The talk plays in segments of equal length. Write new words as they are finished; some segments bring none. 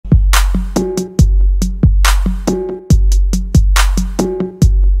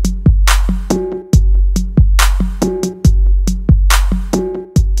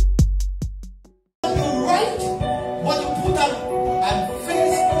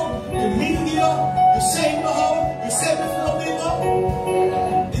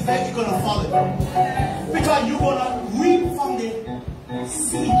Because you're going to reap from the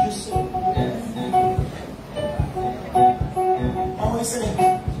seed you sow. I always say,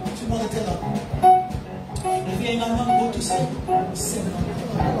 what you want to tell them? If you ain't got nothing good to say, say nothing.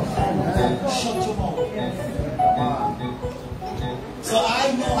 Shut your mouth. So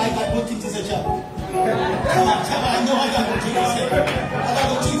I know I got good things to say, John. Come on, I know I got good things to say. I got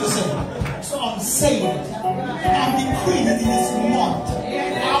good things to say. So I'm saying it. I'm decreeing it in this month.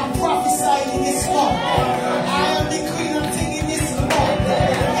 I'm prophesying in this month. I am decreeing a thing in this month.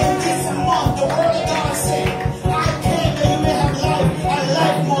 In this month, the word of God said, I came that you may have life and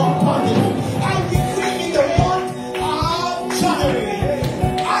life more abundantly. I'm decreeing in the month of January.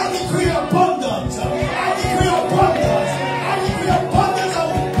 I decree abundance. I decree abundance. I decree abundance of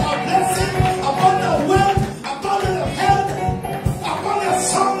blessing, abundance of wealth, abundance of health, abundance of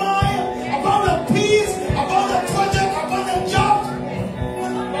sound mind, abundance of peace, abundance of project, abundance of job.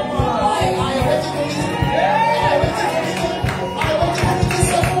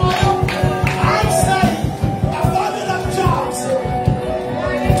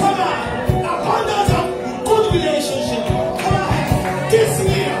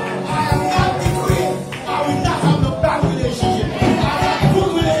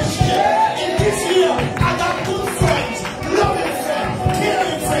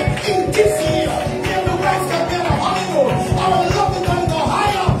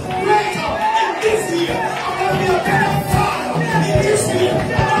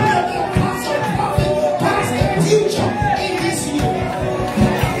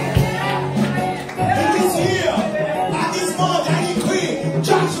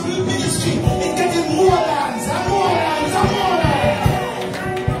 Ministry is getting more lands and more lands and more lands.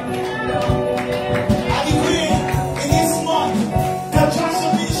 I decree in this month that Joshua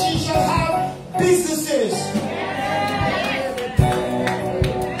Ministry shall have businesses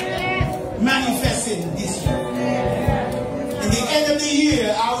manifesting this year. In the end of the year,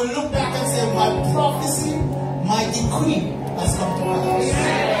 I will look back and say, my prophecy, my decree has come to pass.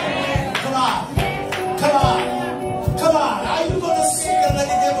 Come on, come on, come on. Are you going to seek and let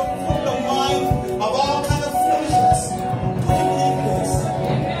the devil put the mind of all kind of foolishness? Put him in place.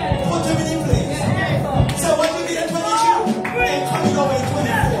 Put him in place. So what you did at 22, they're coming over at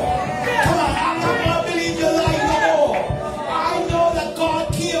 24. Come on, I'm not going to believe your lie no more. I know that God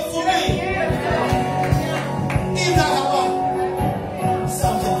cared for me. If not, how about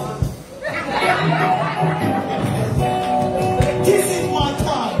something? This is my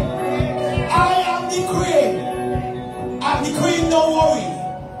time. I am decreeing. I'm decreeing no worry,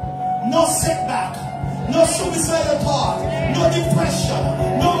 no setback, no suicidal thought, no depression,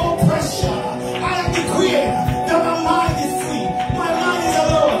 no oppression. I am decreeing that my mind is free, my mind is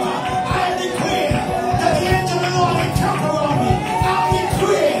alone. I am decreeing that the angel of the Lord will camp around me. I'm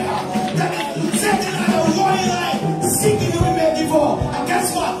decreeing that Satan had a roaring lion seeking who he may devour. And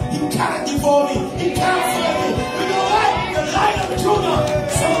guess what? He cannot devour me. He cannot find me. You know what? The Lion of Judah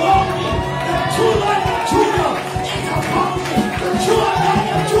surround me. The true Lion of Judah is upon me. The true Lion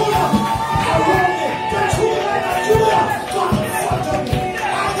of Judah around me. The true Lion of Judah God in front of me.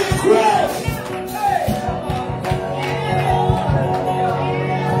 I decree.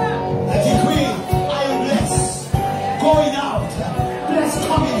 I decree I am blessed going out, blessed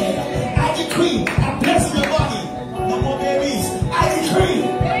coming in. I decree I bless my body. No more babies. I decree.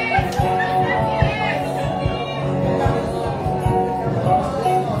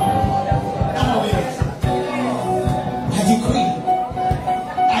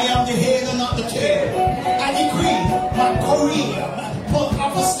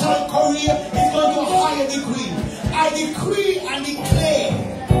 Apostolic career is going to a higher degree. I decree and declare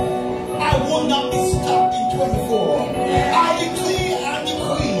I will not be stopped in 24. I decree and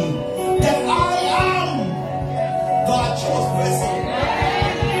decree that I am God's chosen vessel.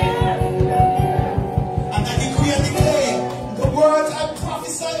 And I decree and declare the words I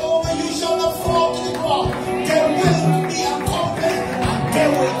prophesy over you shall not fall to the ground. They will be accomplished and they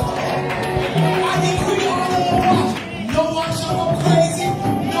will come. I decree on the watch. No one shall go crazy.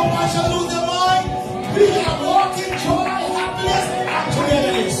 No one shall lose their mind. We are walking joy, happiness, and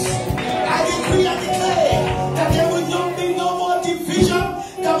togetherness. I decree and declare that there will not be no more division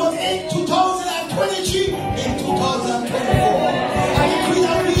that was in 2023 in 2024. I decree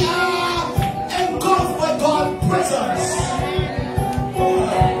that we are engulfed by God's presence.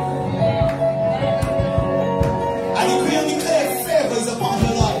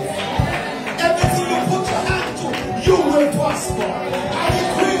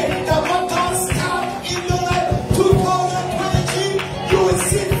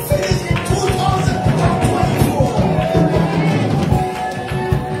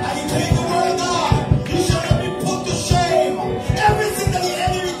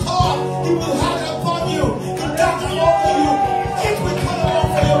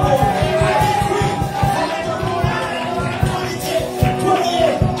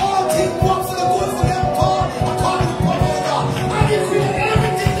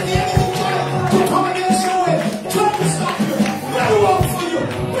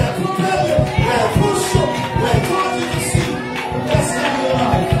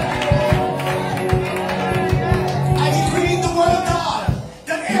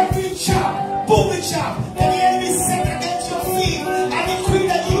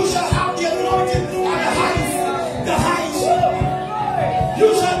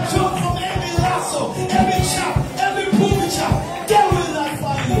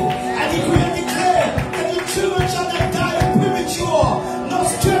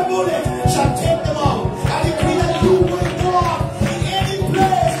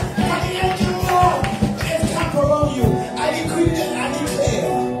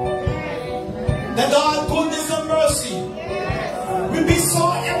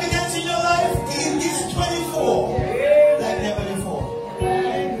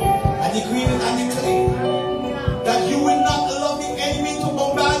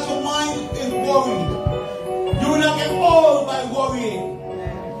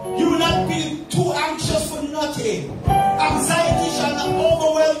 nothing. Anxiety shall not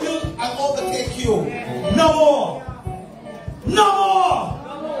overwhelm you and overtake you. No more. No more.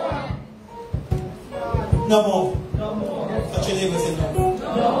 No more. Touch your neighbor and say no.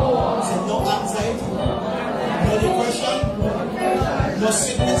 Say no anxiety, no depression, no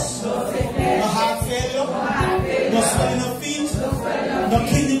sickness, no heart failure, no swelling of feet, no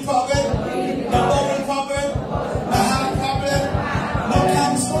kidney problem, no bowel problem, no heart problem, no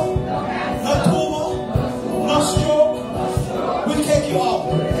cancer, no tumor, no stroke. We'll take you out.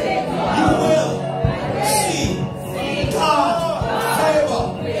 You will see God favor,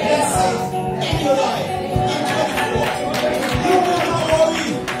 blessing in your life. You will not worry.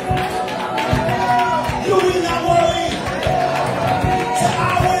 You will not worry. Say, I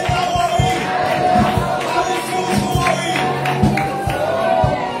will not worry. I refuse to worry.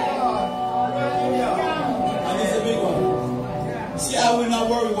 And it's a big one. See, I will not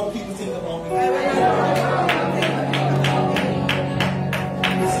worry what people think about me.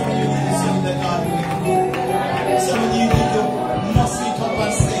 Some of you need to sing that God will. Some of you need to must sit up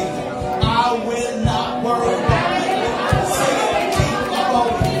and say, I will not worry what people say about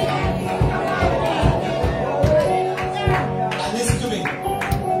me. And listen to me.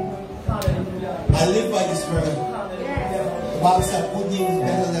 I live by this word. The Bible said good name is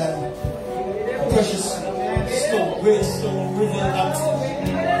better than a precious stone, great stone, river,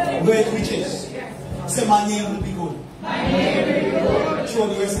 and great riches. Say my name will be good. Through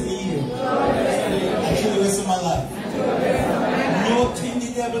the rest of the year. And through the rest of my life. Nothing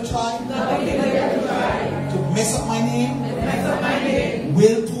the devil tried to mess up my name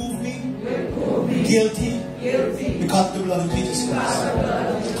will prove me guilty because of the blood of Jesus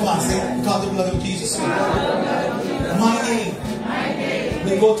Christ. Come on, say it. Because of the blood of Jesus Christ. My name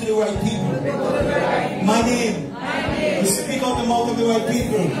will go to the right people. My name will speak out the mouth of the right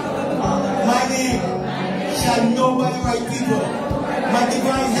people. My name shall know by the right people. My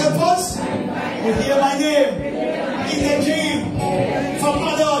divine helpers will hear my name in a dream from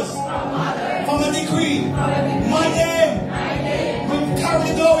others, from a decree. My name will carry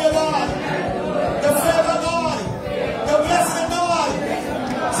the glory of God, the favor of God, the blessing of God.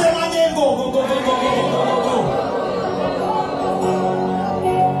 Say my name, go, go, go, go, go, go, go, go, go.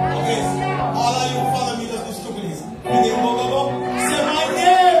 Okay, all of you follow me, just do stupidness. My name, go, go, go. Say my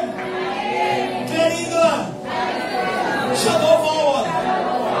name, Glen England, shall go forward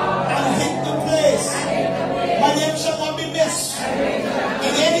and hit the place. My name shall not be missed.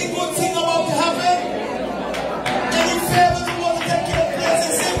 And any good thing about to happen, any favor to want to take care of place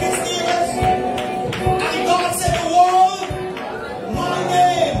in St. Stephen's, and God said the world, my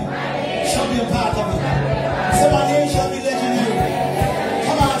name shall be a part of it. Say my name shall be legendary.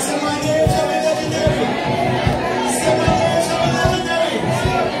 Come on, say my name shall be legendary. Say my name shall be legendary.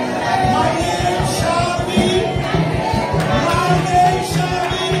 My name shall be. My name shall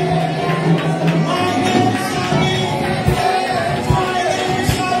be. My name shall be. My name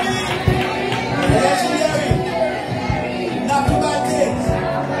shall be legendary. Not for bad things,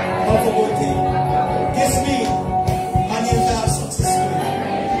 but for good things. Guess me. My name shall have success to it.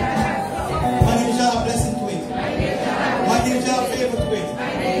 My name shall have blessing to it. My name shall have favor to it.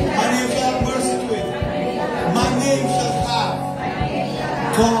 My name shall have mercy to it. My name shall have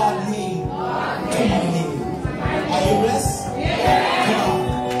God name to my name. Are you blessed? Come on.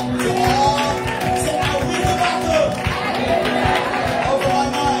 Say, I win the battle over my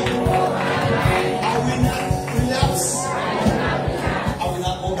mind. I will not relapse. I will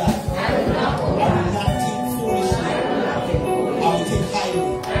not go back. I will not think foolishly. I will think highly.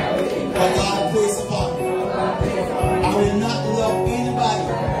 What God placed upon me. I will not love anybody.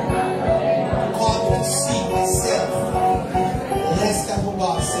 God will see myself less than what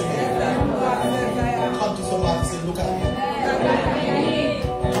God said. Come to somebody and say, look at me.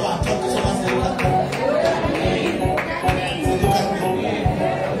 Come on, come to somebody and say, look at me. Say, look at me.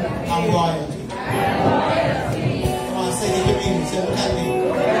 I'm royalty. Come on, say it again. Say, look at me.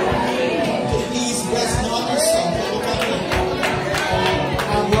 To the east, west, north, or south. Say, look at me.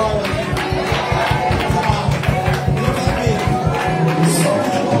 I'm royalty. Come on, look at me. So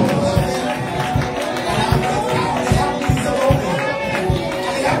many people look at me. And I have these about me.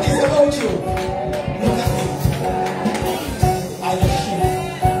 I have these about you.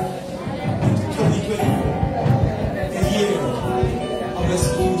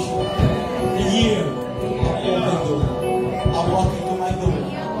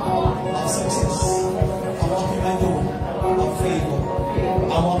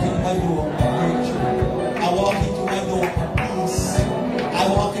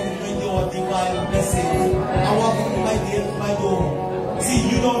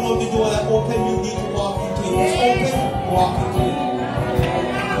 you don't know the door that open, you need to walk into it. It's open, walk into it.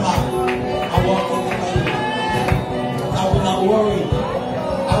 I walk into it. I will not worry.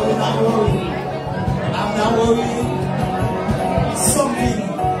 I will not worry. I'm not worried